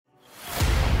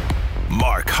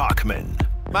Mark Hochman.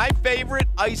 My favorite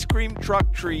ice cream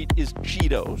truck treat is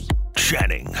Cheetos.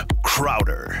 Channing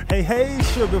Crowder. Hey,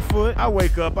 Sugarfoot. I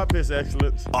wake up, I piss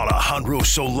excellence. Alejandro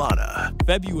Solana.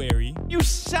 February. You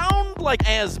sound like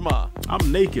asthma.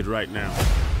 I'm naked right now.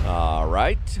 All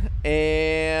right.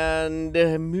 And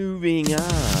moving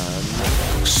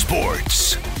on.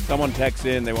 Sports. Someone texts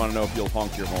in, they want to know if you'll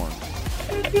honk your horn.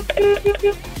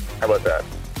 How about that?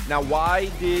 Now, why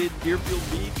did Deerfield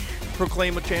Beach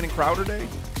proclaim a Channing Crowder Day?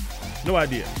 No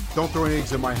idea. Don't throw any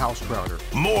eggs in my house, Crowder.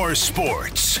 More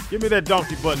sports. Give me that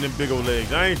donkey butt and them big old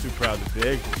legs. I ain't too proud to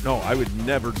beg. No, I would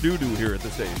never do here at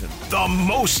the station. The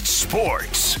most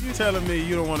sports. You telling me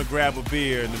you don't want to grab a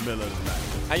beer in the middle of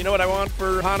the night? You know what I want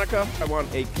for Hanukkah? I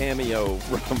want a cameo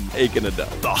from Aiken Adele.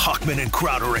 The Hochman and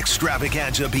Crowder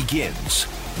extravaganza begins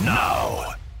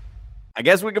now. I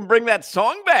guess we can bring that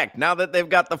song back now that they've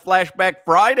got the Flashback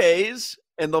Fridays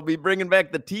and they'll be bringing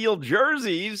back the teal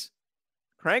jerseys.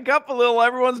 Crank up a little.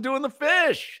 Everyone's doing the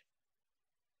fish.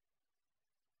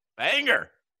 Banger.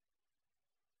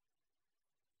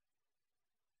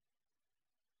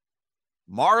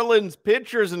 Marlins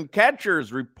pitchers and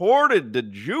catchers reported to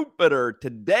Jupiter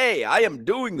today. I am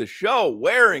doing the show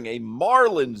wearing a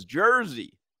Marlins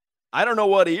jersey. I don't know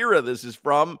what era this is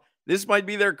from. This might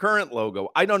be their current logo.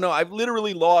 I don't know. I've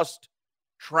literally lost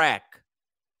track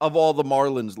of all the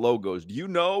Marlins logos. Do you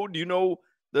know? Do you know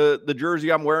the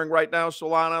jersey I'm wearing right now,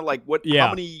 Solana? Like what? Yeah.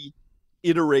 How many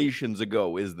iterations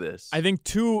ago is this? I think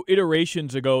 2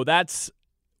 iterations ago. That's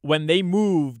when they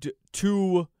moved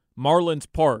to Marlins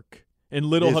Park in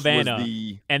Little This was Havana,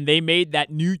 the- and they made that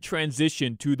new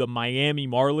transition to the Miami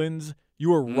Marlins.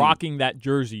 You are rocking that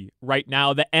jersey right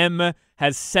now. The M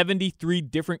has 73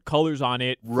 different colors on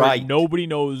it. Right. Nobody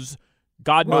knows.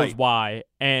 God knows Right. why.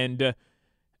 And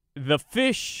the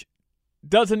fish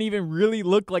doesn't even really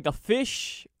look like a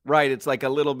fish. Right. It's like a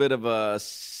little bit of a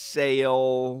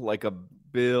sail, like a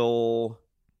bill.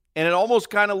 And it almost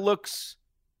kind of looks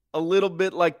a little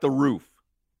bit like the roof.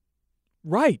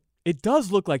 Right. It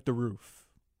does look like the roof.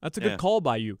 That's a Yeah. good call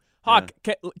by you. Hawk,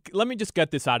 let me just get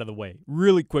this out of the way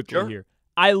really quickly Sure. here.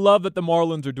 I love that the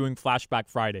Marlins are doing Flashback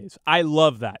Fridays. I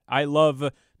love that. I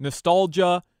love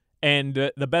nostalgia and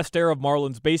the best era of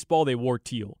Marlins baseball. They wore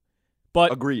teal.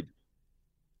 But Agreed.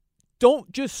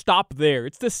 don't just stop there.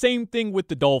 It's the same thing with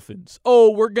the Dolphins.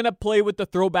 Oh, we're going to play with the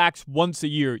throwbacks once a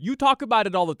year. You talk about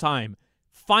it all the time.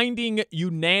 Finding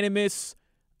unanimous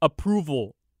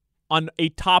approval on a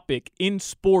topic in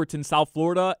sports in South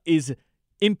Florida is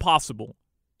impossible.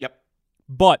 Yep.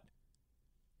 But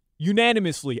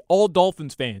unanimously, all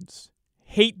Dolphins fans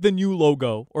hate the new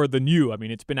logo, or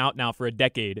it's been out now for a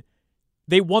decade.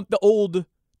 They want the old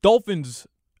Dolphins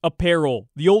apparel,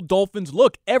 the old Dolphins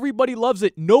look. Everybody loves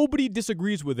it. Nobody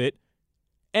disagrees with it.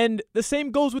 And the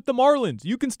same goes with the Marlins.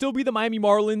 You can still be the Miami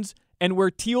Marlins and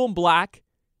wear teal and black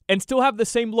and still have the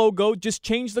same logo, just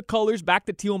change the colors back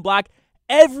to teal and black.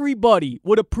 Everybody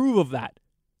would approve of that.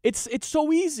 It's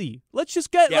so easy. Let's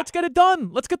get it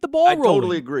done. Let's get the ball rolling. I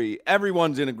totally agree.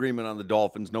 Everyone's in agreement on the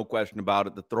Dolphins, no question about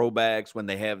it. The throwbacks, when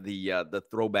they have the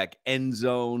throwback end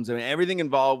zones, I mean, everything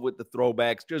involved with the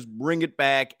throwbacks, just bring it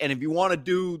back. And if you want to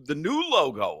do the new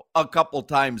logo a couple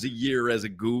times a year as a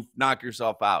goof, knock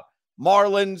yourself out.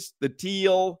 Marlins, the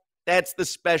teal, that's the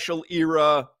special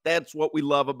era. That's what we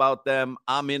love about them.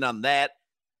 I'm in on that.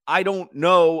 I don't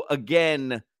know,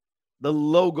 again, the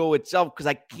logo itself, because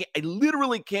I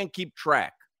literally can't keep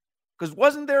track. Because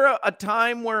wasn't there a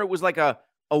time where it was like a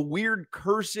weird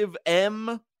cursive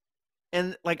M?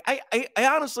 And like I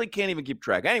honestly can't even keep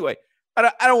track. Anyway,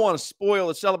 I don't want to spoil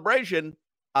the celebration.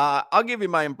 I'll give you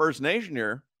my impersonation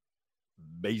here.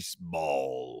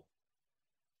 Baseball.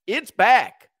 It's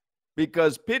back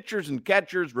because pitchers and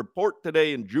catchers report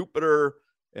today in Jupiter.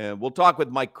 And we'll talk with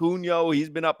Mike Cunio. He's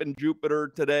been up in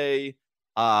Jupiter today.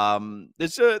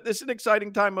 This is an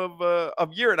exciting time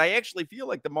of year, and I actually feel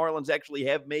like the Marlins actually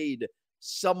have made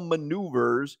some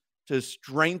maneuvers to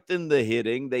strengthen the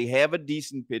hitting. They have a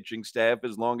decent pitching staff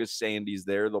as long as Sandy's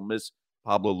there. They'll miss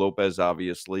Pablo Lopez,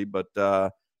 obviously, but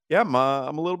I'm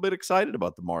a little bit excited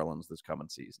about the Marlins this coming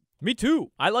season. Me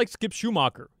too. I like Skip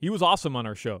Schumacher. He was awesome on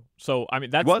our show. So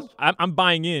I'm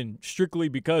buying in strictly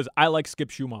because I like Skip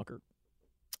Schumacher.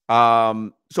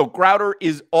 So Crowder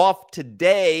is off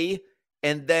today.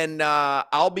 And then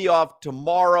I'll be off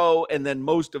tomorrow and then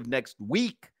most of next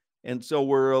week. And so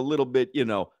we're a little bit,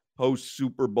 post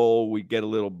Super Bowl. We get a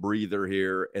little breather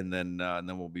here. And then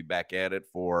we'll be back at it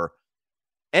for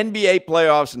NBA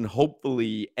playoffs and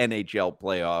hopefully NHL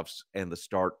playoffs and the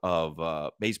start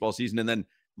of baseball season. And then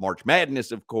March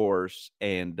Madness, of course,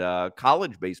 and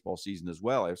college baseball season as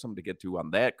well. I have something to get to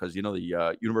on that because,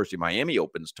 the University of Miami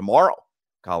opens tomorrow,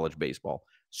 college baseball.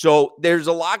 So there's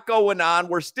a lot going on.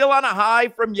 We're still on a high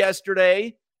from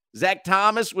yesterday. Zach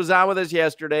Thomas was on with us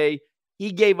yesterday.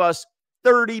 He gave us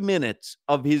 30 minutes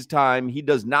of his time. He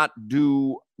does not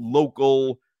do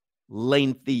local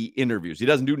lengthy interviews. He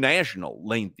doesn't do national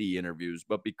lengthy interviews,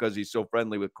 but because he's so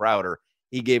friendly with Crowder,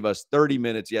 he gave us 30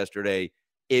 minutes yesterday.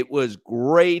 It was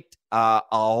great. A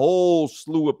whole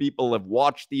slew of people have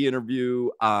watched the interview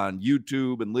on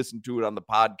YouTube and listened to it on the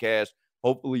podcast.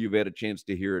 Hopefully you've had a chance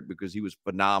to hear it because he was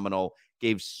phenomenal.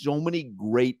 Gave so many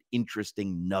great,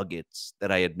 interesting nuggets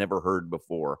that I had never heard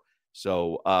before.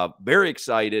 So very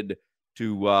excited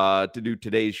to do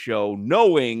today's show,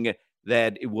 knowing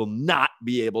that it will not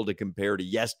be able to compare to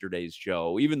yesterday's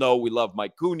show, even though we love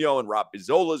Mike Cugno and Rob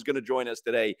Pizzola is going to join us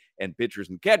today and Pitchers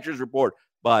and Catchers Report.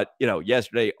 But,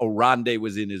 yesterday, Oronde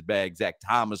was in his bag. Zach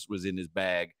Thomas was in his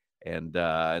bag. And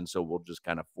so we'll just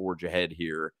kind of forge ahead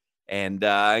here and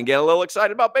get a little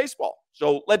excited about baseball.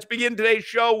 So let's begin today's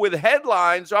show with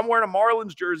headlines. So I'm wearing a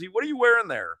Marlins jersey. What are you wearing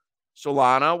there,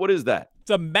 Solana? What is that?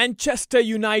 It's a Manchester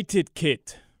United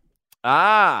kit.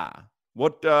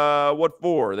 What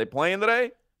for? Are they playing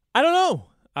today? I don't know.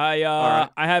 I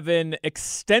have an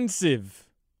extensive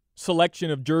selection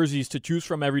of jerseys to choose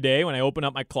from every day when I open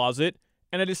up my closet.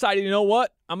 And I decided, you know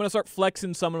what? I'm going to start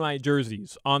flexing some of my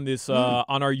jerseys on this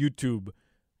on our YouTube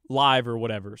live or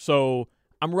whatever. So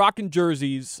I'm rocking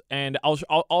jerseys, and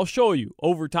I'll show you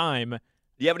over time. Do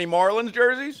you have any Marlins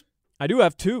jerseys? I do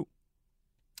have 2.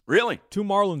 Really? 2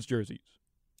 Marlins jerseys.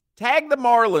 Tag the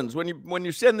Marlins when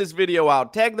you send this video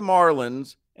out. Tag the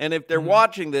Marlins, and if they're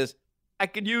watching this, I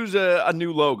could use a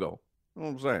new logo. You know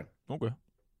what I'm saying? Okay.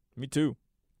 Me too.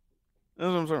 That's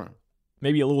what I'm saying.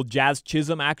 Maybe a little Jazz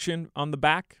Chisholm action on the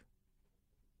back.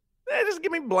 Just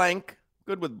give me blank.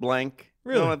 Good with blank.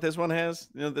 Really? You know what this one has?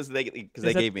 Because they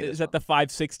gave me this. Is that the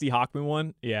 560 Hockman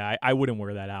one? Yeah, I wouldn't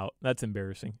wear that out. That's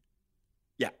embarrassing.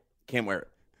 Yeah, can't wear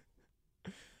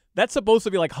it. That's supposed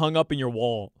to be like hung up in your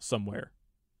wall somewhere.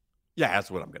 Yeah,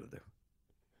 that's what I'm going to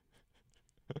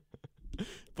do.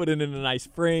 Put it in a nice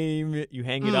frame. You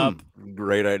hang it up.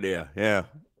 Great idea. Yeah,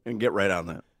 and get right on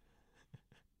that.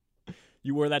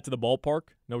 You wear that to the ballpark?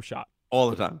 No shot. All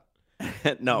the time.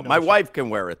 No, my wife can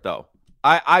wear it, though.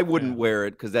 I wouldn't wear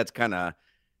it because that's kind of,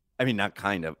 not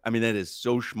kind of. That is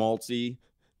so schmaltzy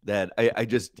that I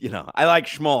just, I like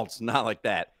schmaltz, not like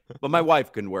that. But my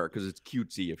wife can wear it because it's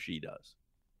cutesy if she does.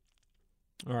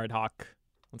 All right, Hawk.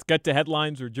 Let's get to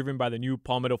headlines. We're driven by the new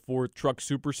Palmetto Ford Truck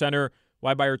Supercenter.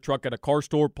 Why buy your truck at a car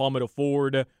store? Palmetto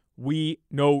Ford. We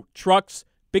know trucks.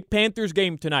 Big Panthers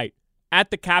game tonight at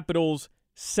the Capitals.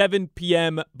 7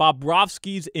 p.m.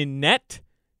 Bobrovsky's in net.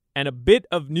 And a bit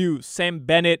of news. Sam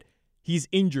Bennett, he's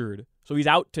injured, so he's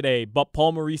out today. But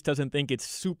Paul Maurice doesn't think it's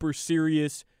super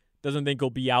serious. Doesn't think he'll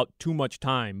be out too much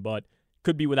time, but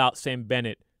could be without Sam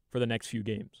Bennett for the next few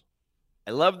games.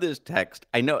 I love this text.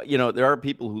 I know, there are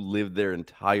people who live their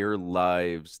entire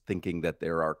lives thinking that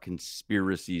there are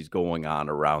conspiracies going on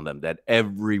around them, that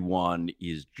everyone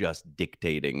is just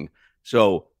dictating.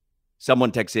 So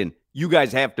someone texts in, you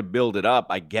guys have to build it up.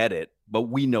 I get it, but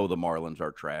we know the Marlins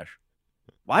are trash.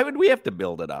 Why would we have to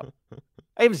build it up?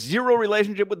 I have zero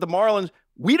relationship with the Marlins.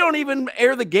 We don't even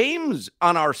air the games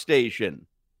on our station.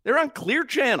 They're on Clear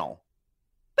Channel.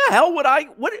 The hell would I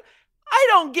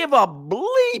don't give a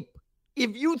bleep.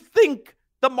 If you think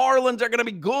the Marlins are going to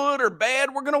be good or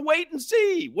bad, we're going to wait and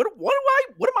see. What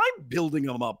am I building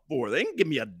them up for? They didn't give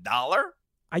me $1.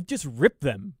 I just ripped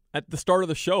them at the start of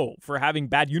the show for having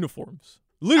bad uniforms.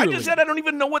 Literally. I just said I don't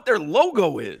even know what their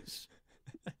logo is.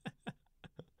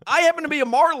 I happen to be a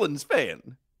Marlins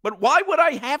fan, but why would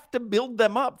I have to build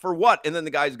them up for what? And then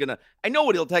the guy's going to, I know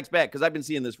what he'll text back because I've been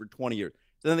seeing this for 20 years.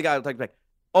 So then the guy will text back,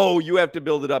 oh, you have to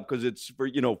build it up because it's for,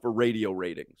 for radio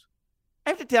ratings.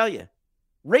 I have to tell you,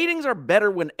 ratings are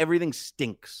better when everything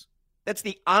stinks. That's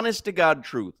the honest to God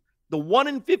truth. The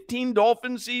 1-15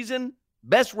 Dolphins season,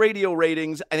 best radio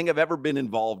ratings I think I've ever been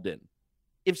involved in.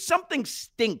 If something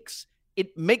stinks,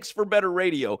 it makes for better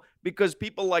radio because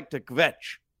people like to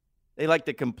kvetch. They like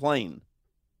to complain.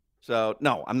 So,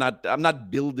 no, I'm not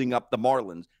building up the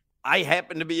Marlins. I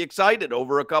happen to be excited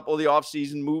over a couple of the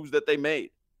offseason moves that they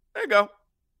made. There you go.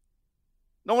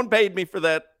 No one paid me for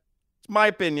that. It's my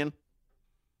opinion.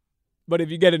 But if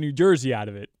you get a New Jersey out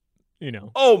of it,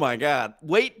 Oh, my God.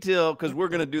 Wait till, because we're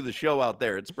going to do the show out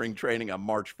there at spring training on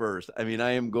March 1st.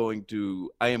 I am going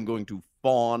to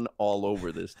fawn all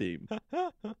over this team.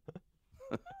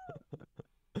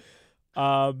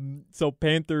 So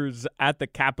Panthers at the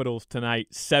Capitals tonight,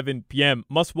 7 p.m.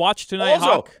 Must watch tonight,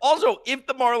 Hawk. Also, if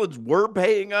the Marlins were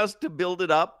paying us to build it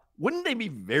up, wouldn't they be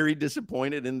very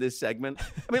disappointed in this segment?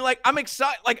 I mean, I'm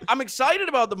excited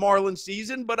about the Marlins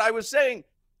season, but I was saying,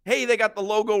 hey, they got the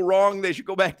logo wrong. They should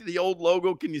go back to the old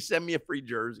logo. Can you send me a free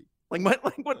jersey?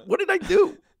 What did I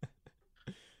do?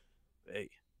 Hey,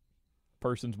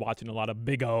 person's watching a lot of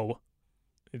Big O.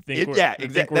 I think exactly.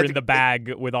 We're in the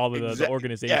bag with all of the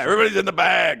organization. Yeah, everybody's in the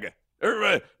bag.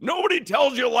 Nobody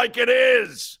tells you like it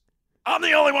is. I'm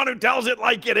the only one who tells it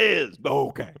like it is.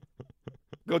 Okay.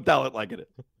 Go tell it like it is.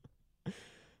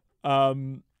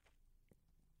 That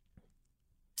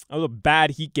was a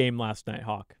bad Heat game last night,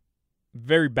 Hawk.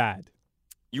 Very bad.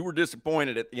 You were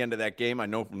disappointed at the end of that game. I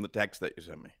know from the text that you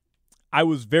sent me. I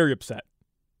was very upset.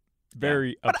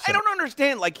 Very upset. But I don't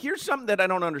understand. Here's something that I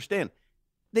don't understand.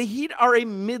 The Heat are a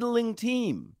middling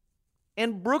team,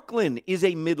 and Brooklyn is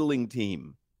a middling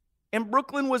team, and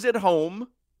Brooklyn was at home.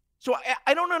 So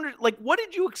I don't understand. What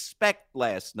did you expect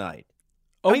last night?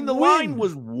 The line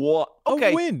was what?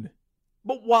 Okay. A win.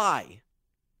 But why?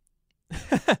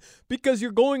 Because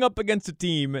you're going up against a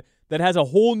team that has a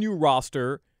whole new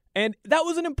roster, and that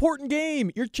was an important game.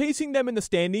 You're chasing them in the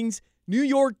standings. New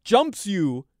York jumps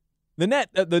you.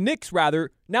 The Knicks,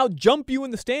 now jump you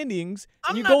in the standings,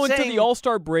 and you go into the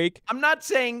All-Star break. I'm not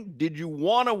saying, did you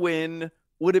want to win?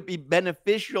 Would it be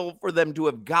beneficial for them to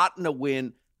have gotten a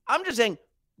win? I'm just saying,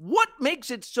 what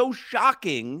makes it so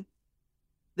shocking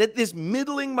that this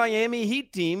middling Miami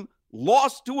Heat team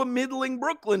lost to a middling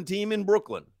Brooklyn team in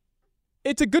Brooklyn?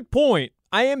 It's a good point.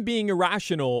 I am being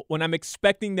irrational when I'm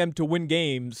expecting them to win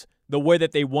games the way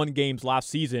that they won games last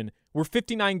season. We're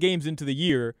 59 games into the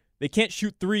year. They can't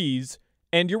shoot threes.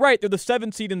 And you're right, they're the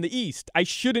 7th seed in the East. I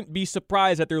shouldn't be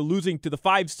surprised that they're losing to the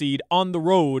 5 seed on the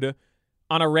road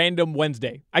on a random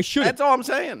Wednesday. I shouldn't. That's all I'm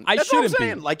saying. That's all I'm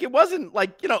saying. It wasn't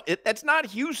that's not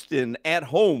Houston at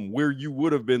home where you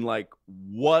would have been like,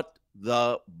 what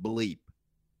the bleep?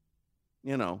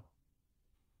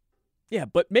 Yeah,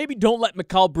 but maybe don't let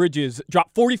Mikal Bridges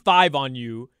drop 45 on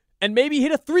you and maybe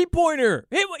hit a three-pointer.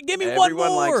 Give me one more.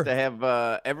 Everyone likes to have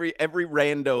every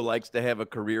rando likes to have a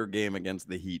career game against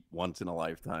the Heat once in a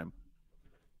lifetime.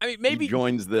 I mean, maybe he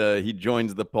joins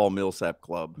the Paul Millsap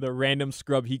club, the random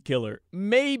scrub Heat killer.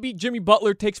 Maybe Jimmy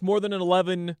Butler takes more than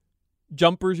 11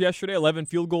 jumpers yesterday, 11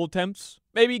 field goal attempts.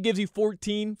 Maybe he gives you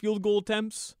 14 field goal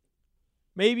attempts.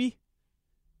 Maybe.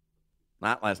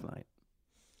 Not last night.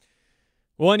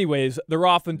 Well, anyways, they're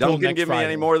off until Duncan next give Friday.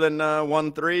 me any more than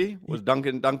 1 3? Was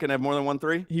Duncan have more than 1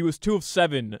 3? He was 2 of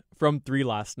 7 from 3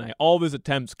 last night. All of his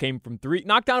attempts came from 3.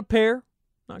 Knocked down a pair.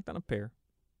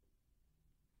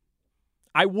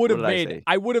 I would have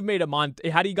made a montage.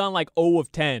 Had he gone 0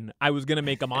 of 10, I was gonna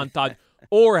make a montage.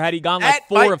 Or had he gone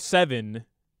 4 of 7.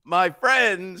 My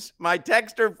friends, my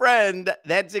texter friend,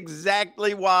 that's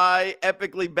exactly why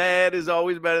epically bad is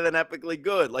always better than epically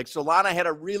good. Solana had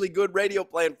a really good radio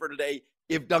plan for today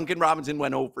if Duncan Robinson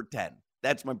went 0 for 10.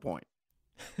 That's my point.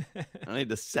 I don't need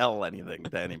to sell anything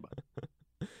to anybody.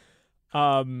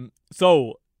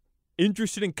 So,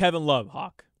 interested in Kevin Love,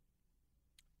 Hawk?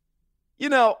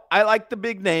 I like the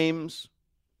big names.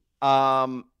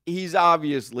 He's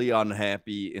obviously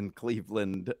unhappy in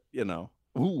Cleveland,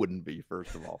 Who wouldn't be,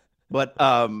 first of all? But,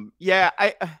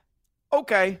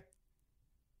 okay.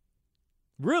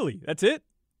 Really? That's it?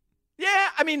 Yeah,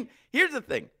 I mean, here's the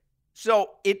thing. So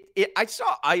I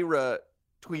saw Ira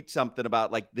tweet something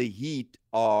about the Heat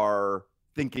are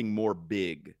thinking more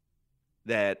big.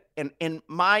 And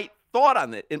my thought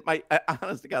on it, and my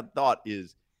honest to God thought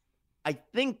is, I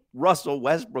think Russell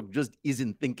Westbrook just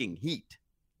isn't thinking Heat.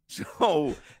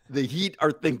 So the Heat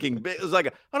are thinking big. It was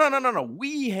no.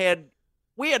 We had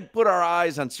put our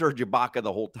eyes on Serge Ibaka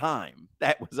the whole time.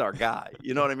 That was our guy.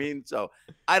 You know what I mean? So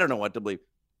I don't know what to believe.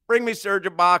 Bring me Serge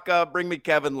Ibaka. Bring me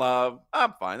Kevin Love.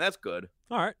 I'm fine. That's good.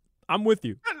 All right. I'm with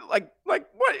you. What?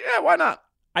 Yeah, why not?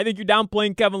 I think you're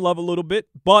downplaying Kevin Love a little bit,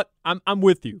 but I'm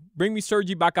with you. Bring me Serge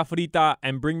Ibaka Frita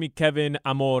and bring me Kevin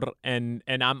Amor, and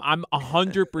I'm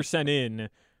 100% in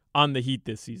on the Heat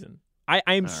this season. I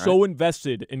am so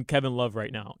invested in Kevin Love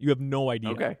right now. You have no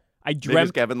idea. Okay. I dreamt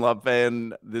biggest Kevin Love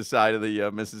fan this side of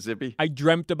the Mississippi. I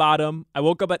dreamt about him. I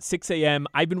woke up at 6 a.m.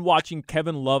 I've been watching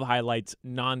Kevin Love highlights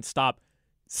nonstop.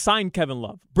 Sign Kevin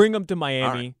Love. Bring him to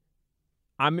Miami.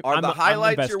 Are the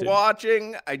highlights you're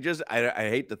watching? I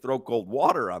hate to throw cold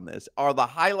water on this. Are the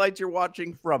highlights you're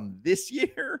watching from this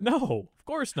year? No, of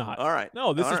course not. All right.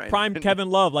 No, this is prime Kevin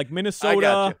Love, Minnesota. I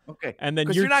got you. Okay. And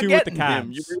then year 2 with the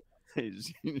Cavs.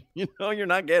 You're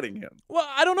not getting him. Well,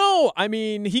 I don't know. I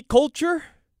mean, Heat culture.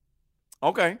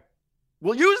 Okay.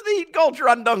 We'll use the Heat culture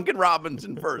on Duncan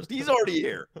Robinson first. He's already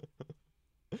here.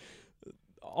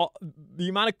 The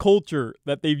amount of culture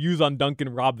that they've used on Duncan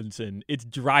Robinson, it's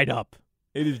dried up.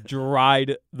 It is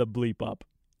dried the bleep up.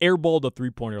 Airballed a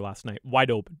three-pointer last night.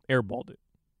 Wide open. Airballed it.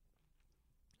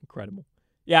 Incredible.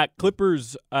 Yeah,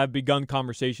 Clippers have begun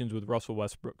conversations with Russell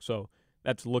Westbrook, so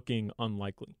that's looking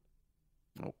unlikely.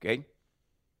 Okay.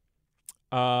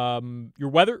 Your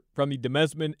weather from the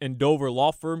Demesman and Dover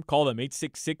law firm. Call them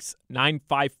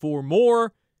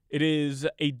 866-954-MORE. It is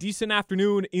a decent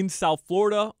afternoon in South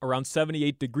Florida, around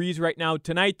 78 degrees right now.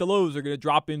 Tonight, the lows are going to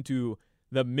drop into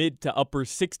the mid to upper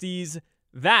 60s.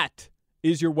 That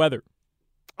is your weather.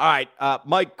 All right.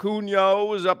 Mike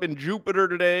Cugno is up in Jupiter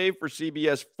today for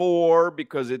CBS 4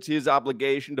 because it's his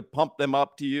obligation to pump them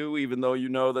up to you, even though you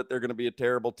know that they're going to be a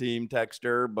terrible team,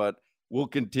 Texter. But we'll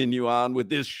continue on with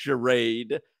this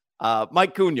charade.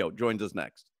 Mike Cugno joins us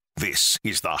next. This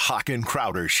is the Hawk and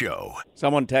Crowder Show.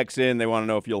 Someone texts in. They want to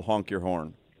know if you'll honk your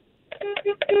horn.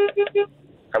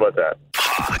 How about that?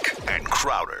 Hawk and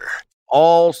Crowder.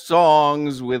 All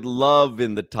songs with love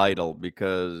in the title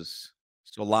because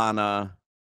Solana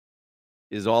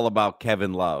is all about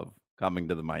Kevin Love coming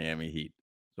to the Miami Heat.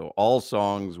 So all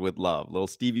songs with love. Little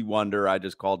Stevie Wonder, I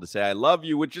just called to say I love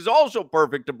you, which is also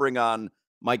perfect to bring on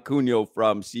Mike Cugno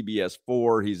from CBS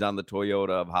 4. He's on the Toyota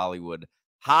of Hollywood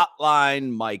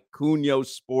hotline. Mike Cugno,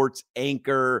 sports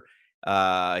anchor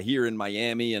here in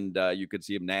Miami, and you could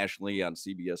see him nationally on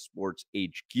CBS Sports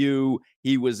HQ.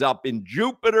 He was up in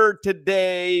Jupiter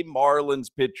today. Marlins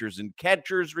pitchers and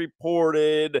catchers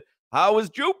reported. How is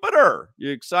Jupiter?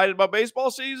 You excited about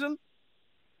baseball season?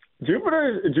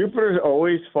 Jupiter's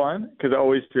always fun because it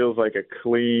always feels like a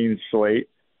clean slate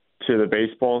to the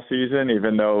baseball season,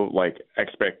 even though like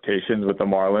expectations with the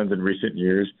Marlins in recent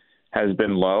years has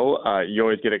been low. You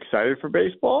always get excited for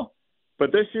baseball,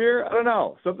 but this year, I don't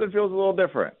know, something feels a little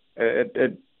different.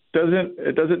 It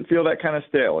doesn't feel that kind of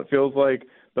stale. It feels like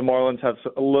the Marlins have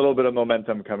a little bit of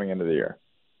momentum coming into the year.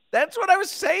 That's what I was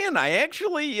saying. I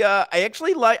actually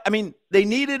like, I mean, they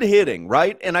needed hitting,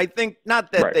 right? And I think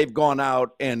not that they've gone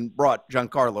out and brought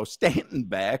Giancarlo Stanton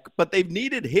back, but they've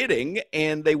needed hitting,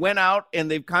 and they went out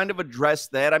and they've kind of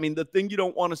addressed that. I mean, the thing you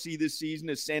don't want to see this season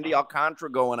is Sandy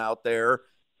Alcantara going out there,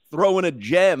 throwing a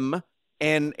gem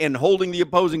and holding the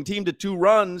opposing team to 2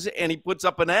 runs, and he puts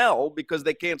up an L because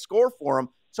they can't score for him.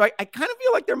 So I kind of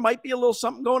feel like there might be a little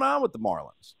something going on with the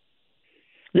Marlins.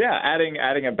 Yeah, adding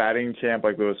a batting champ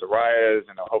like Luis Arias,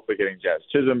 and hopefully getting Jazz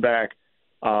Chisholm back.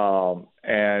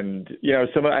 And, you know,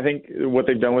 I think what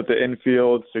they've done with the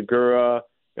infield, Segura,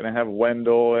 going to have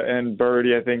Wendell and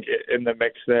Birdie, I think, in the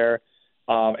mix there.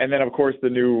 And then, of course, the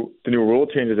new rule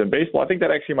changes in baseball. I think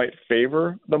that actually might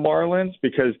favor the Marlins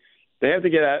because they've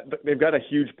got a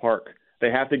huge park. They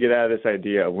have to get out of this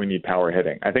idea of we need power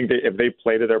hitting. I think if they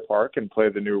play to their park and play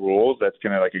the new rules, that's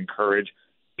going to like encourage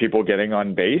people getting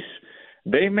on base.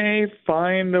 They may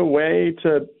find a way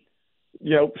to,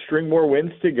 you know, string more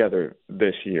wins together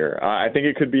this year. I think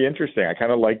it could be interesting. I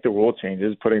kind of like the rule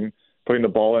changes, putting the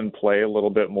ball in play a little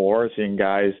bit more, seeing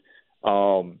guys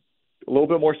a little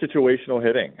bit more situational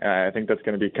hitting. I think that's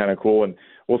going to be kind of cool, and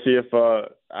we'll see if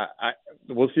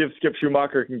Skip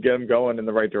Schumacher can get them going in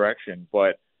the right direction.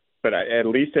 But at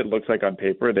least it looks like on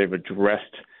paper they've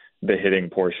addressed the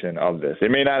hitting portion of this. They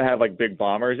may not have like big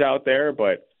bombers out there,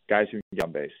 but guys who can get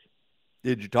on base.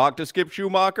 Did you talk to Skip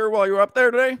Schumacher while you were up there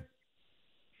today?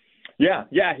 Yeah.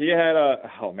 He had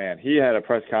a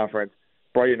press conference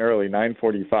bright and early,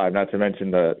 9:45. Not to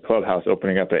mention the clubhouse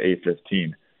opening up at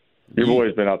 8:15. You've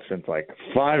always been up since like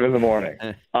 5 in the morning.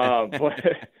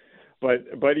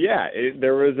 But yeah,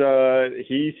 there was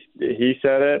he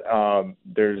said it.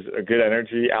 There's a good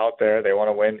energy out there. They want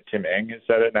to win. Kim Ng has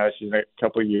said it. Now she's in a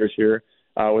couple of years here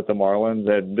with the Marlins.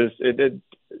 That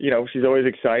she's always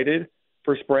excited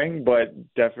for spring, but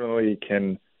definitely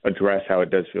can address how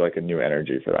it does feel like a new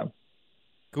energy for them.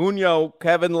 Cugno,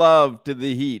 Kevin Love to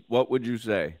the Heat. What would you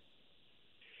say?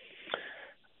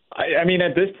 I mean,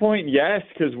 at this point, yes,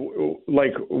 because,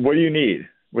 like, what do you need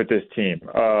with this team?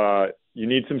 You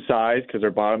need some size because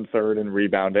they're bottom third in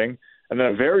rebounding. And then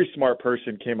a very smart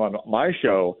person came on my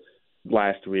show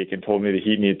last week and told me the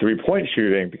Heat need 3-point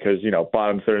shooting because,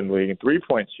 bottom third in the league in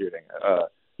 3-point shooting.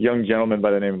 Young gentleman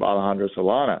by the name of Alejandro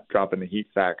Solana dropping the Heat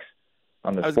facts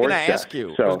on the sports desk. I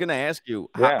was going to ask you,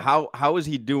 how is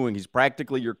he doing? He's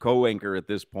practically your co-anchor at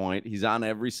this point. He's on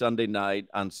every Sunday night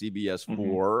on CBS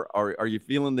 4. Mm-hmm. Are you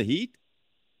feeling the heat?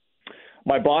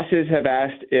 My bosses have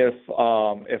asked if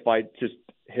I just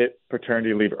hit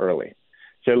paternity leave early.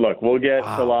 Said, look, we'll get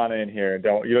Solana in here. You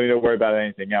don't need to worry about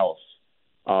anything else.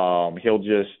 He'll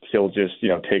just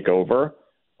take over.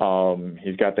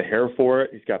 He's got the hair for it.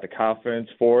 He's got the confidence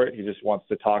for it. He just wants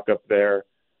to talk up there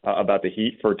about the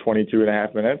Heat for 22 and a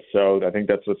half minutes. So I think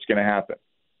that's what's going to happen.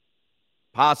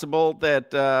 Possible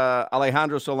that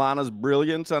Alejandro Solana's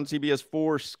brilliance on CBS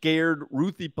 4 scared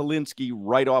Ruthie Polinsky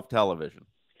right off television.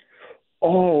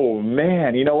 Oh,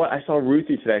 man. You know what? I saw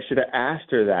Ruthie today. I should have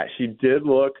asked her that. She did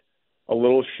look a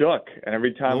little shook. And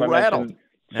every time I mentioned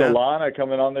Solana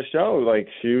coming on the show, like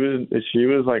she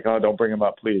was like, oh, don't bring him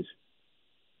up, please.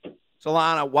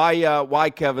 Solana, why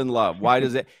Kevin Love? Why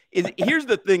does it? Here's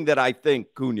the thing that I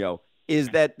think, Cunio, is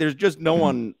that there's just no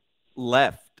one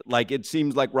left. Like, it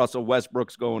seems like Russell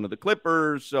Westbrook's going to the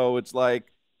Clippers, so it's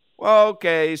like, well,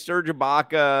 okay, Serge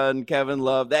Ibaka and Kevin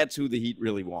Love, that's who the Heat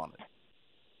really wanted.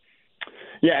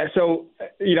 Yeah, so,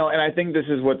 and I think this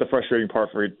is what the frustrating part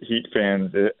for Heat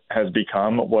fans has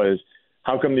become was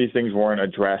how come these things weren't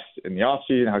addressed in the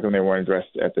offseason? How come they weren't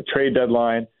addressed at the trade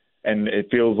deadline? And it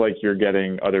feels like you're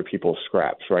getting other people's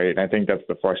scraps, right? And I think that's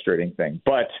the frustrating thing.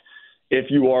 But if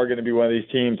you are going to be one of these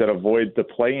teams that avoids the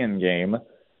play-in game,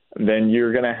 then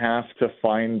you're going to have to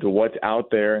find what's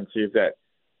out there and see if that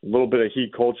little bit of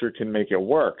Heat culture can make it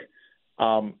work.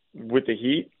 With the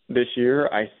Heat this year,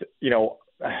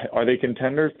 are they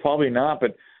contenders? Probably not,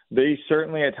 but they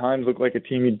certainly at times look like a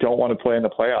team you don't want to play in the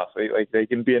playoffs. They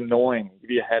can be annoying,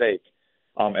 give you a headache.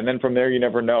 And then from there, you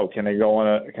never know. Can they go on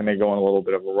a little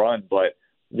bit of a run? But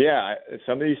yeah,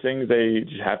 some of these things they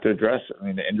just have to address. I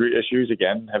mean, the injury issues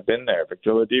again have been there.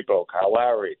 Victor Oladipo, Kyle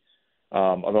Lowry.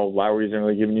 Although Lowry isn't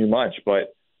really giving you much,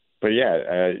 but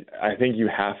yeah, I think you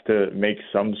have to make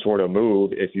some sort of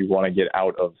move if you want to get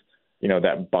out of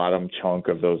that bottom chunk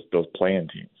of those play-in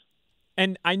teams.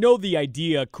 And I know the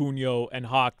idea, Cunio and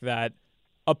Hawk, that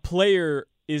a player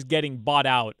is getting bought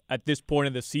out at this point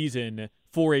of the season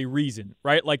for a reason,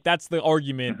 right? Like that's the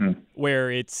argument where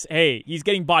it's, hey, he's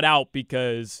getting bought out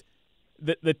because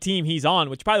the team he's on,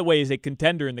 which by the way is a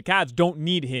contender in the Cavs, don't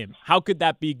need him. How could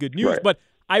that be good news? Right. But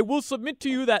I will submit to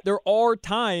you that there are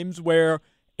times where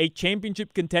a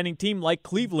championship contending team like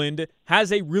Cleveland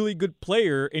has a really good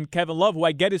player in Kevin Love, who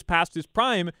I get is past his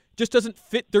prime, just doesn't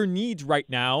fit their needs right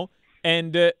now.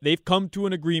 And they've come to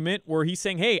an agreement where he's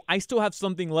saying, hey, I still have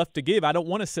something left to give. I don't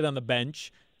want to sit on the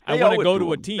bench. I want to go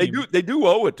to a team. They do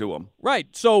owe it to him. Right.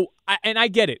 So, I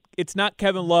get it. It's not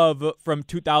Kevin Love from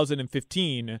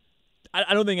 2015.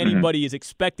 I don't think anybody is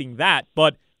expecting that.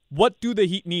 But what do the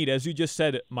Heat need? As you just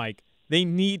said, Mike, they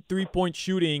need three-point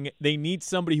shooting. They need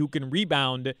somebody who can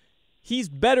rebound. He's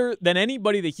better than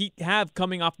anybody the Heat have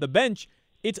coming off the bench.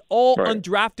 It's all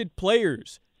undrafted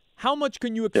players. How much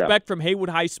can you expect from Haywood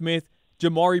Highsmith,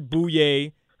 Jamari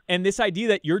Bouye, and this idea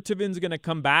that Yurtseven's going to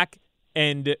come back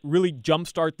and really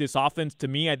jumpstart this offense, to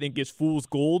me, I think is fool's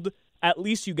gold. At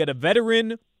least you get a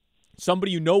veteran,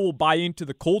 somebody you know will buy into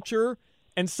the culture,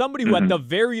 and somebody who at the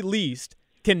very least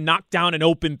can knock down an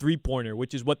open three-pointer,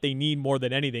 which is what they need more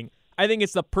than anything. I think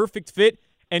it's the perfect fit,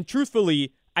 and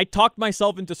truthfully, I talked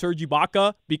myself into Serge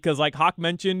Ibaka because, like Hawk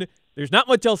mentioned, there's not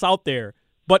much else out there.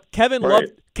 But Kevin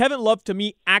Love to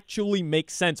me actually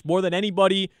makes sense more than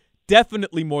anybody,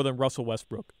 definitely more than Russell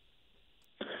Westbrook.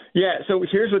 Yeah, so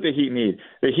here's what the Heat need.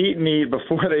 The Heat need,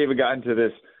 before they even got into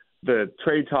this, the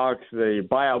trade talks, the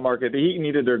buyout market, the Heat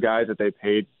needed their guys that they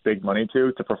paid big money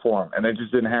to perform, and it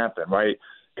just didn't happen, right?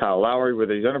 Kyle Lowry,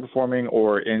 whether he's underperforming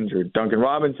or injured. Duncan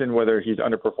Robinson, whether he's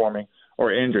underperforming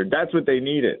or injured. That's what they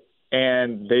needed,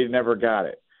 and they never got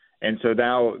it. And so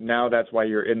now that's why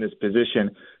you're in this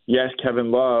position. Yes,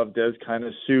 Kevin Love does kind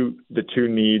of suit the two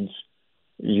needs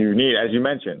you need, as you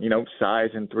mentioned, size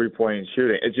and three-point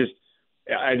shooting.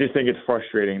 I just think it's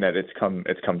frustrating that it's come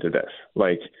to this.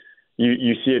 Like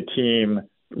you see a team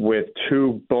with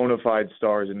two bona fide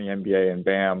stars in the NBA and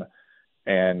Bam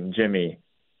and Jimmy,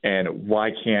 and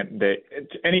why can't they?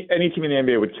 Any team in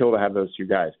the NBA would kill to have those two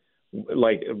guys.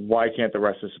 Like, why can't the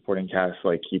rest of the supporting cast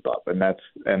keep up? And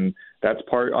that's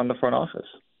part on the front office.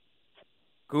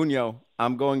 Cunio,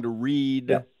 I'm going to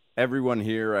read everyone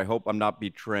here. I hope I'm not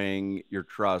betraying your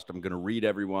trust. I'm going to read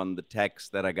everyone the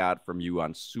text that I got from you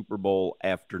on Super Bowl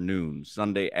afternoon,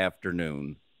 Sunday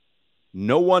afternoon.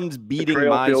 No one's beating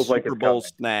my Super Bowl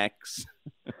snacks.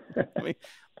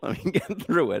 let me get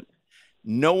through it.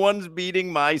 No one's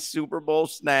beating my Super Bowl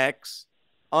snacks,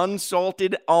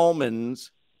 unsalted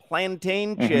almonds,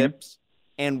 plantain chips,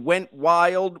 and went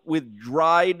wild with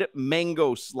dried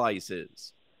mango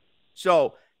slices.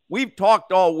 So we've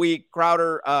talked all week.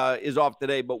 Crowder is off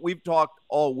today, but we've talked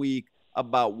all week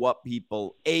about what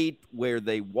people ate, where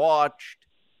they watched.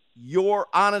 Your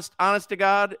honest to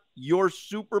God, your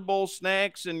Super Bowl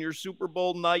snacks and your Super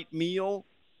Bowl night meal,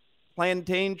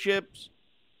 plantain chips,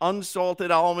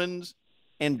 unsalted almonds,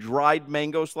 and dried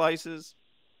mango slices.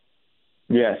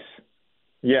 Yes.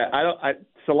 Yeah,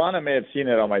 Solana may have seen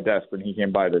it on my desk when he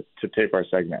came by to tape our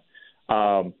segment.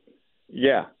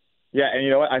 Yeah, and you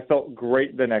know what? I felt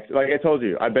great the next. Like I told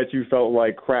you, I bet you felt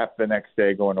like crap the next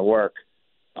day going to work,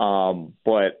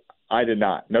 but I did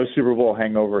not. No Super Bowl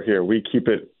hangover here. We keep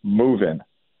it moving,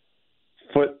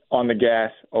 foot on the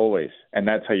gas always, and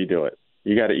that's how you do it.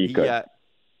 You got to eat good.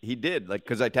 He did,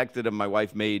 because I texted him. My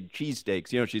wife made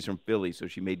cheesesteaks. She's from Philly, so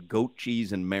she made goat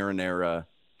cheese and marinara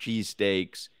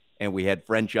cheesesteaks. And we had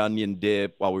French onion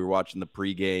dip while we were watching the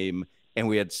pregame, and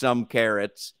we had some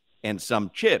carrots and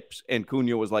some chips. And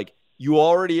Cunha was like, you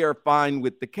already are fine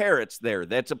with the carrots there.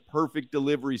 That's a perfect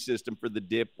delivery system for the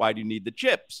dip. Why do you need the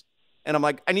chips? And I'm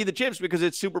like, I need the chips because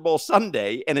it's Super Bowl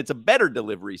Sunday, and it's a better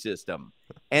delivery system.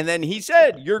 And then he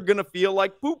said, you're going to feel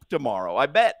like poop tomorrow, I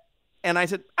bet. And I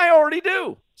said, I already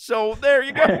do. So there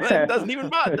you go. It doesn't even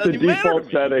matter. It's a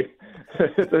default setting.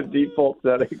 It's a default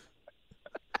setting.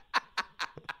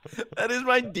 That is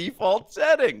my default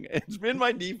setting. It's been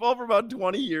my default for about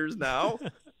 20 years now,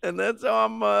 and that's how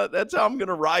I'm going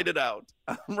to ride it out.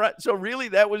 Right. So really,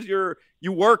 that was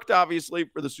you worked obviously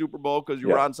for the Super Bowl because you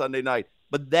were on Sunday night,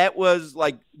 but that was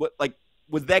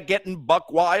was that getting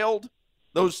buck wild?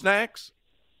 Those snacks?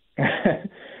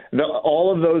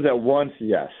 All of those at once,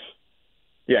 yes.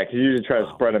 Yeah, because you usually try to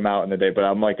spread them out in the day. But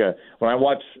I'm like when I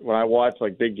watch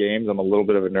like big games, I'm a little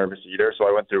bit of a nervous eater, so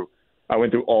I went through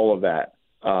all of that.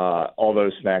 All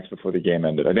those snacks before the game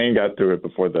ended. I think I got through it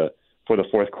before the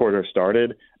fourth quarter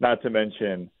started. Not to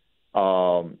mention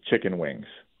chicken wings,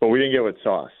 but we didn't get with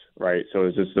sauce, right? So it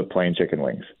was just the plain chicken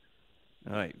wings.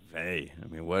 Hey, I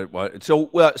mean, what? So,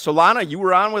 Solana, you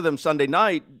were on with him Sunday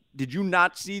night. Did you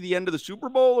not see the end of the Super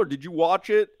Bowl, or did you watch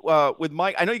it with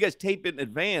Mike? I know you guys tape it in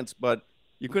advance, but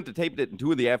you couldn't have taped it in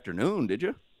 2 p.m, did you?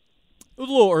 It was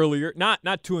a little earlier, not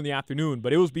 2 p.m,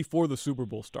 but it was before the Super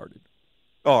Bowl started.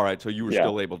 All right, so you were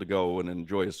still able to go and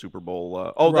enjoy a Super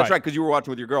Bowl. That's right, because you were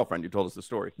watching with your girlfriend. You told us the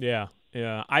story. Yeah.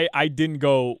 I didn't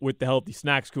go with the healthy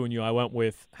snacks, Cunha. I went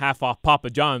with half off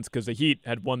Papa John's because the Heat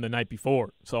had won the night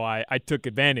before. So I took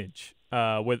advantage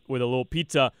with a little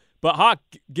pizza. But Hawk,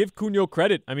 give Cunha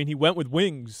credit. I mean, he went with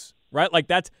wings, right? Like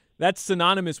that's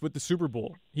synonymous with the Super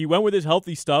Bowl. He went with his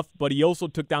healthy stuff, but he also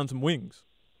took down some wings.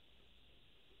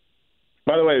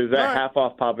 By the way, is that half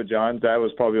off Papa John's? That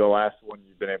was probably the last one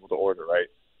you've been able to order, right?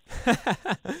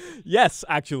 Yes,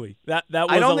 actually. That was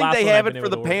I don't the think last they one have I've it for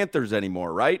been the able to order. Panthers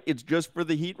anymore, right? It's just for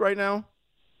the Heat right now.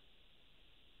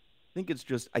 I think it's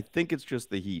just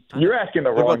the Heat. You're asking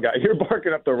the wrong guy. You're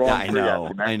barking up the wrong tree.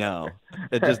 I know.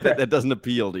 That doesn't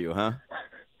appeal to you, huh?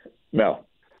 No.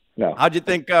 How'd you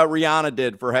think Rihanna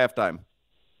did for halftime?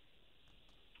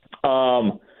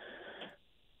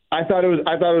 I thought it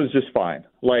was just fine.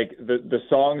 Like the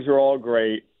songs are all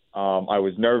great. I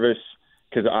was nervous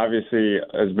because obviously,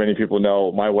 as many people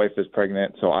know, my wife is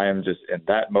pregnant, so I am just in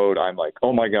that mode. I'm like,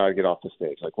 oh my God, get off the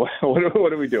stage! Like, what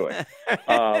are we doing?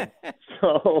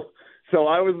 So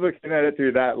I was looking at it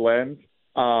through that lens.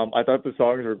 I thought the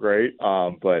songs were great,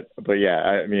 but yeah,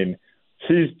 I mean,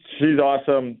 she's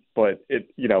awesome. But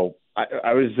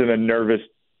I was in a nervous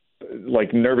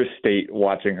state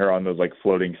watching her on those like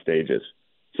floating stages.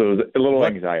 So it was a little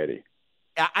anxiety.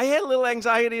 I had a little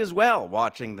anxiety as well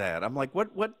watching that. I'm like, what?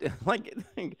 Like,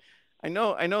 I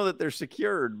know that they're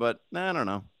secured, but I don't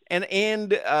know.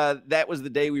 And that was the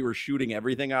day we were shooting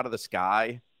everything out of the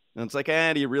sky. And it's like,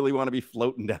 do you really want to be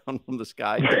floating down from the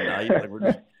sky tonight? Like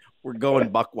we're going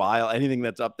buck wild. Anything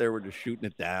that's up there, we're just shooting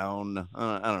it down.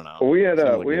 I don't know. We had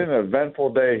an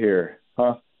eventful day here,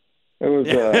 huh? It was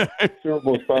Super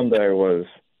Bowl Sunday was.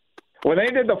 When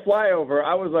they did the flyover,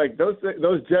 I was like, those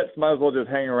jets might as well just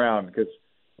hang around because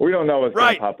we don't know what's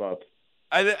going to pop up.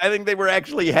 I think they were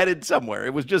actually headed somewhere.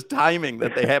 It was just timing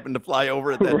that they happened to fly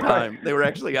over at that time. They were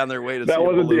actually on their way to. That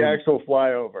wasn't the actual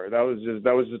flyover. That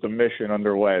was just a mission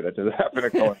underway that just happened to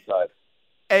coincide.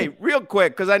 Hey, real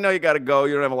quick, because I know you got to go.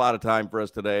 You don't have a lot of time for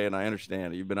us today, and I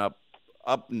understand you've been up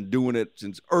and doing it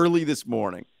since early this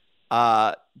morning.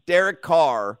 Derek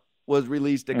Carr was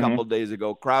released a couple days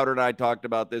ago. Crowder and I talked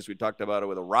about this. We talked about it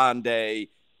with Aronde.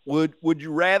 Would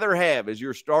you rather have as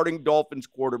your starting Dolphins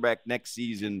quarterback next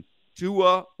season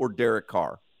Tua or Derek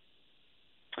Carr?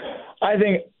 I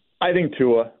think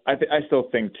Tua. I still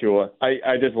think Tua.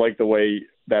 I just like the way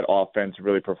that offense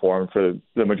really performed for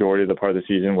the majority of the part of the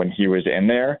season when he was in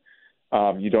there.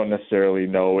 You don't necessarily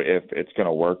know if it's going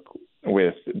to work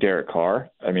with Derek Carr.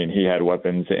 I mean, he had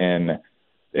weapons in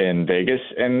Vegas,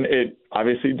 and it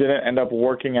obviously didn't end up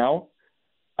working out.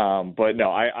 But no,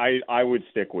 I would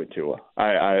stick with Tua.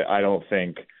 I don't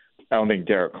think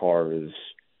Derek Carr is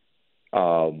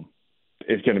going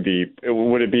to be.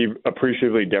 Would it be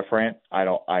appreciably different?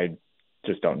 I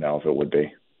just don't know if it would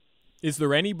be. Is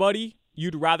there anybody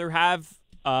you'd rather have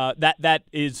that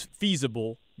is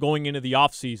feasible going into the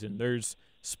offseason? There's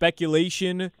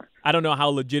speculation. I don't know how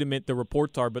legitimate the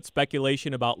reports are, but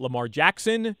speculation about Lamar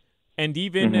Jackson and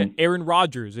even Aaron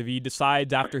Rodgers, if he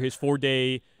decides after his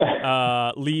 4-day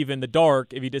leave in the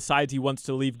dark, if he decides he wants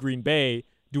to leave Green Bay.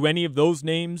 Do any of those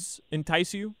names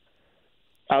entice you?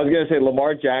 I was going to say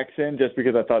Lamar Jackson, just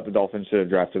because I thought the Dolphins should have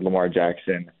drafted Lamar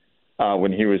Jackson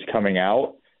when he was coming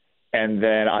out. And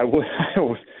then I was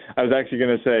actually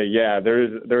going to say, yeah,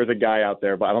 there is a guy out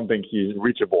there, but I don't think he's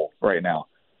reachable right now.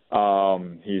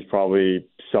 He's probably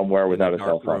somewhere without a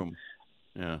cell phone.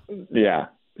 Yeah. Yeah.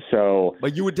 So,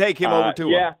 but you would take him over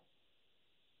Tua. Yeah.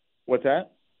 What's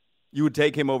that? You would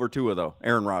take him over Tua, though,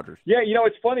 Aaron Rodgers. Yeah,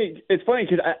 it's funny. It's funny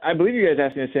because I believe you guys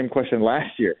asked me the same question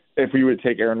last year if we would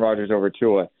take Aaron Rodgers over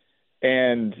Tua,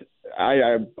 and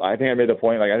I think I made the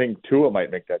point. Like, I think Tua might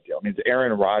make that deal. I mean, it's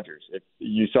Aaron Rodgers.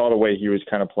 You saw the way he was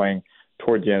kind of playing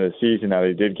towards the end of the season. Now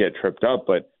they did get tripped up,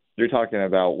 but you're talking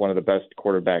about one of the best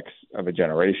quarterbacks of a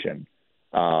generation.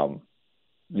 On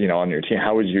your team,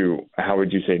 how would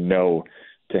you say no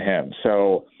to him?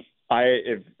 So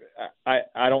I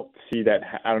don't see that.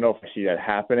 I don't know if I see that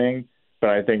happening, but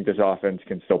I think this offense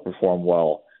can still perform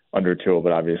well under Tua.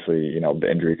 But obviously,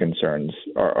 the injury concerns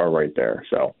are right there.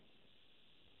 So,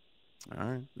 all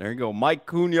right, there you go. Mike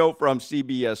Cugno from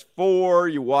CBS 4.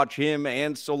 You watch him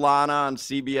and Solana on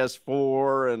CBS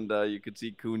 4, and you could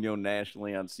see Cugno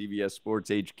nationally on CBS Sports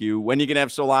HQ. When you can have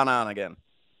Solana on again?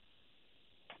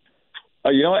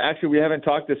 You know what? Actually, we haven't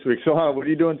talked this week. Solana, what are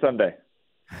you doing Sunday?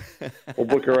 We'll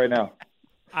book it right now.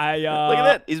 Look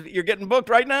at that. You're getting booked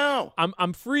right now.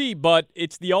 I'm free, but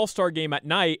it's the All-Star game at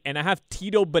night, and I have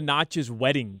Tito Bonacci's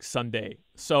wedding Sunday.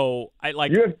 So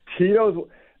You have Tito's.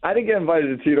 I didn't get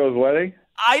invited to Tito's wedding.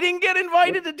 I didn't get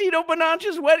invited to Tito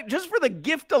Bonacci's wedding just for the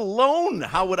gift alone.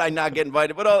 How would I not get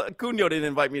invited? But Cugno didn't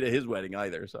invite me to his wedding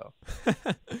either. So,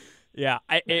 yeah,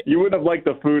 you wouldn't have liked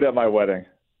the food at my wedding.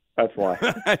 That's why.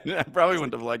 I probably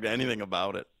wouldn't have liked anything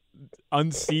about it.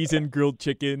 Unseasoned grilled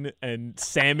chicken and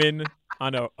salmon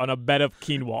on a bed of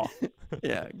quinoa.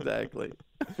 Yeah, exactly.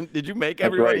 Did you make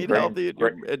everyone eat healthy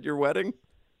at your wedding?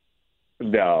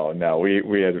 No.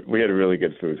 We had really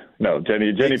good food. No,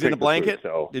 Jenny pigs in a picked blanket. The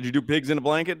food, so. Did you do pigs in a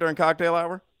blanket during cocktail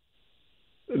hour?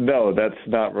 No, that's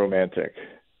not romantic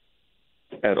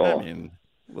at all. I mean,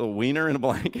 a little wiener in a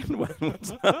blanket.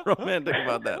 What's not romantic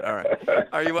about that? All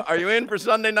right. Are you in for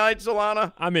Sunday night,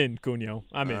 Solana? I'm in, Cugno.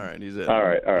 I'm in. All right, he's in. All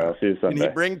right. I'll see you Sunday. Can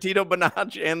he bring Tito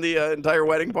Bonacci and the entire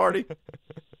wedding party?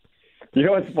 You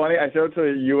know what's funny? I showed up to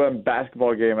a UM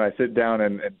basketball game, and I sit down,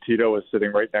 and Tito was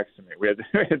sitting right next to me. We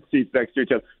had seats next to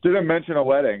each other. Didn't mention a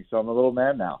wedding, so I'm a little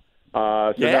mad now.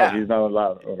 No, he's not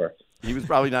allowed over. He was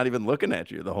probably not even looking at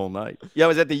you the whole night. Yeah,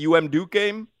 was that the UM Duke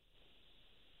game?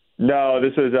 No,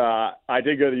 this was I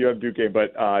did go to the UM Duke game,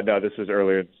 but no, this was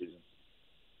earlier in the season.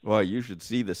 Well, you should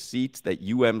see the seats that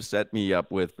UM set me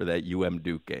up with for that UM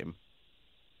Duke game.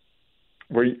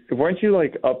 Weren't you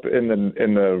like up in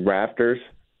the rafters?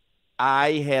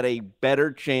 I had a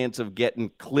better chance of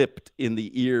getting clipped in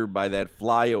the ear by that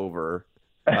flyover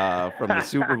from the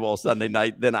Super Bowl Sunday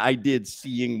night than I did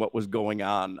seeing what was going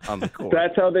on the court.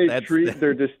 That's how they treat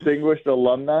their distinguished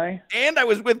alumni? And I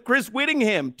was with Chris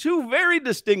Whittingham, two very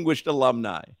distinguished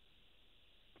alumni.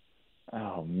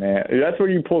 Oh, man. That's where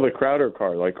you pull the Crowder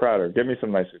card. Like, Crowder, give me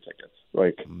some nicer tickets.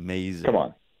 Like, amazing. Come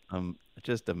on.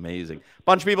 Just amazing.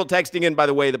 Bunch of people texting in, by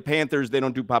the way, the Panthers, they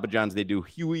don't do Papa John's. They do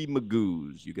Huey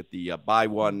Magoo's. You get the buy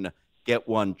one, get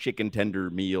one chicken tender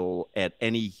meal at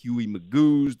any Huey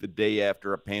Magoo's the day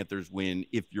after a Panthers win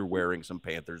if you're wearing some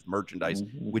Panthers merchandise,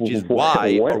 which is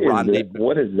why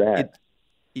what is that?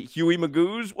 Huey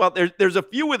Magoo's? Well, there's a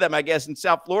few of them, I guess, in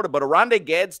South Florida, but Aronde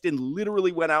Gadsden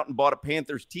literally went out and bought a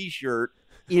Panthers T-shirt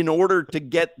in order to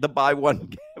get the buy one,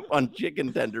 get one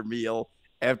chicken tender meal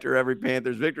after every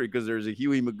Panthers victory because there's a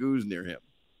Huey Magoo's near him.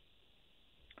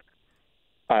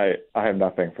 I have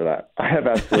nothing for that. I have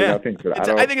absolutely nothing for that.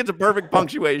 I think it's a perfect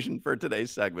punctuation for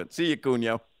today's segment. See you,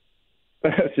 Cugno.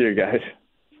 See you guys.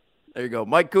 There you go.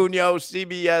 Mike Cugno,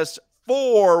 CBS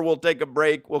 4. We'll take a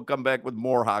break. We'll come back with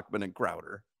more Hochman and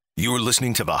Crowder. You're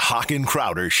listening to the Hawk and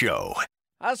Crowder Show.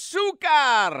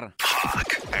 Azúcar!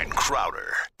 Hawk and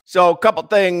Crowder. So a couple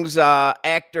things.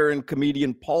 Actor and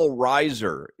comedian Paul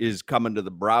Reiser is coming to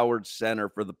the Broward Center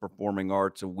for the Performing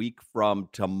Arts a week from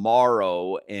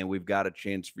tomorrow, and we've got a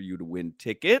chance for you to win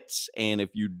tickets. And if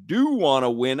you do want to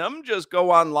win them, just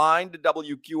go online to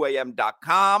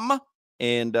WQAM.com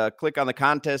and click on the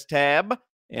contest tab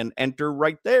and enter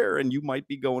right there, and you might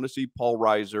be going to see Paul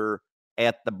Reiser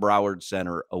at the Broward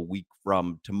Center a week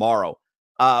from tomorrow.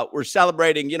 we're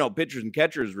celebrating, pitchers and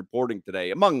catchers reporting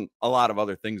today, among a lot of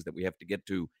other things that we have to get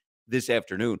to this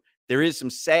afternoon. There is some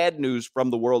sad news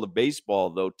from the world of baseball,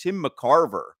 though. Tim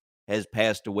McCarver has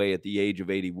passed away at the age of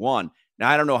 81. Now,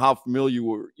 I don't know how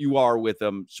familiar you are with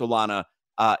him, Solana.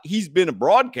 He's been a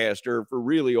broadcaster for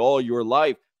really all your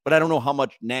life, but I don't know how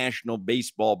much national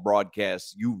baseball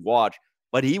broadcasts you watch.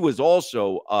 But he was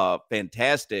also a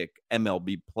fantastic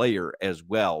MLB player as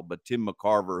well. But Tim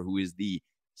McCarver, who is the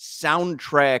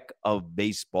soundtrack of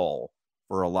baseball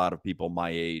for a lot of people my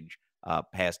age,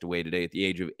 passed away today at the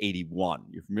age of 81.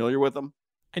 You familiar with him?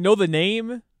 I know the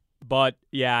name, but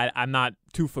yeah, I'm not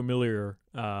too familiar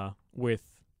with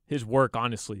his work,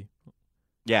 honestly.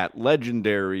 Yeah,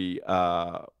 legendary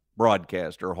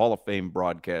broadcaster, Hall of Fame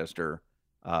broadcaster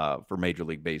for Major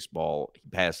League Baseball. He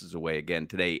passes away again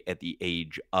today at the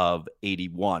age of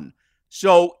 81.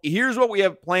 So here's what we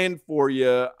have planned for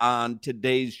you on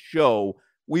today's show.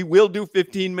 We will do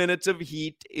 15 minutes of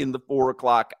heat in the 4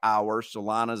 o'clock hour.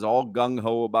 Solana's all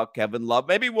gung-ho about Kevin Love.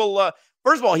 Maybe we'll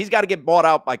first of all, he's got to get bought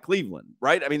out by Cleveland,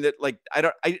 right? I mean,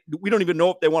 we don't even know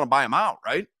if they want to buy him out,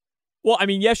 right? Well, I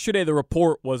mean, yesterday the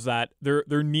report was that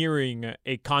they're nearing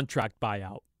a contract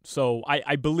buyout. So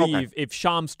I believe if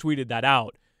Shams tweeted that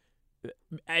out,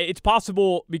 it's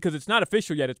possible, because it's not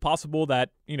official yet, it's possible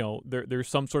that, there's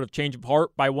some sort of change of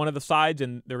heart by one of the sides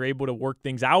and they're able to work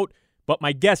things out. But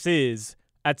my guess is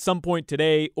at some point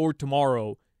today or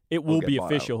tomorrow, it will be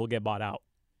official. He'll get bought out.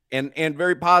 And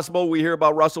very possible we hear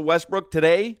about Russell Westbrook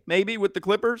today, maybe with the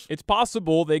Clippers. It's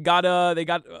possible they got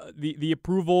the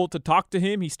approval to talk to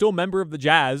him. He's still a member of the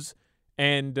Jazz,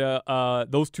 and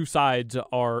those two sides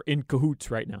are in cahoots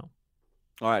right now.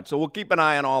 All right, so we'll keep an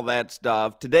eye on all that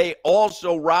stuff. Today,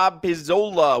 also, Rob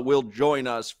Pizzola will join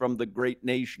us from the great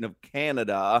nation of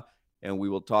Canada, and we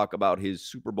will talk about his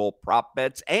Super Bowl prop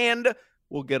bets, and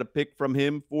we'll get a pick from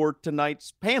him for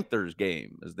tonight's Panthers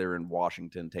game as they're in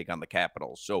Washington, take on the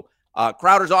Capitals. So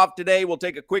Crowder's off today. We'll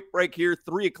take a quick break here.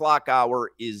 3 o'clock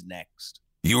hour is next.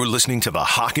 You're listening to the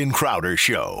Hawk and Crowder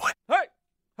Show. Hey,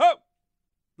 ho,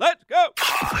 let's go.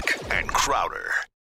 Hawk and Crowder.